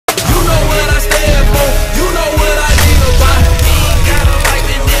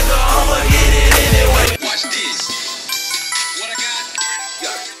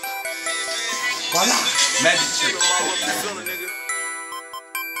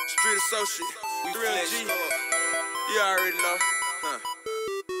Street associate, we real G. You already know, huh?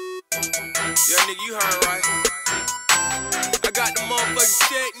 Yeah, nigga, you heard right. I got the motherfucking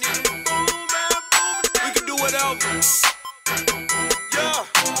check, nigga. We can do whatever. Yeah,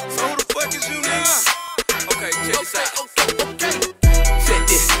 so who the fuck is you, nigga? Okay, check this out. Okay. Check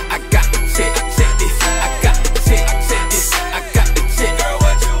this, I got the check. Check this, I got the check. Check this, I got the check. Girl,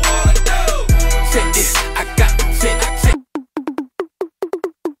 what you wanna do? Check this, I got the check.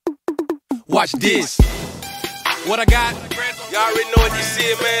 Watch this. What I got? Y'all already know what you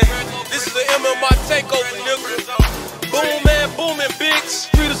see, man. This is the MMI takeover, nigga. Boomman,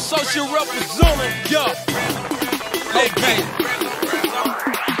 bitch. Street associate representing, yeah. Okay.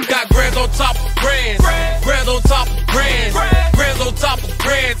 Got Grandz on top of Grandz. Grandz on top of Grandz. Grandz on top of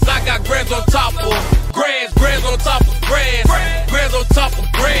Grandz. I got Grandz on top of Grandz. Grandz on top of Grandz. Grandz on top of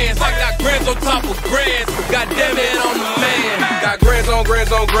Grandz. I got Grandz on top of Grandz. God damn it, I'm the man. Got Grandz on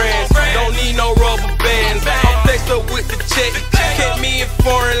Grandz on Grandz. Don't need no rubber bands. I'm flexed up with the check. Kept me in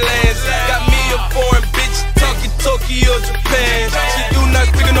foreign lands. Got me a foreign bitch talking Tokyo, Japan. She do not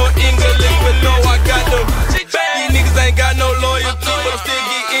speak no English, but no, I got them. These niggas ain't got no loyalty, but I'm still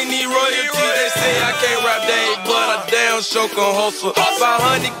getting these royalties. They say I can't rap that, but I damn sure can hustle.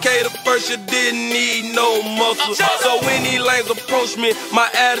 500K the first year, didn't need no muscle. So when these lanes approach me, my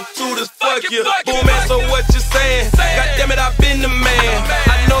attitude is fuck you. Boomman, so what you saying? God damn it, I been the man.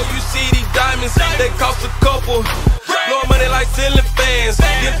 I know you see these diamonds, they cost a couple. Blow money like ceiling fans,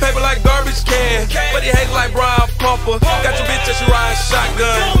 get paper like garbage can. But he hates like Brian Pumper. Got your bitch that you riding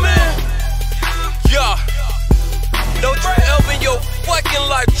shotgun. Yeah. Don't you ever in your fucking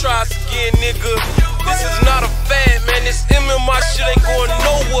life try us again, nigga. This is not a fad, man. This MMI shit ain't going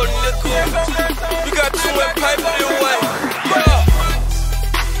nowhere, nigga. We got too much paper this way. Yeah.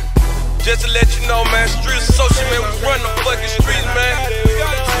 Just to let you know, man, street associate, man, we run the fucking streets, man.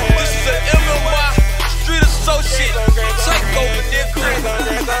 This is an MMI street associate takeover, nigga.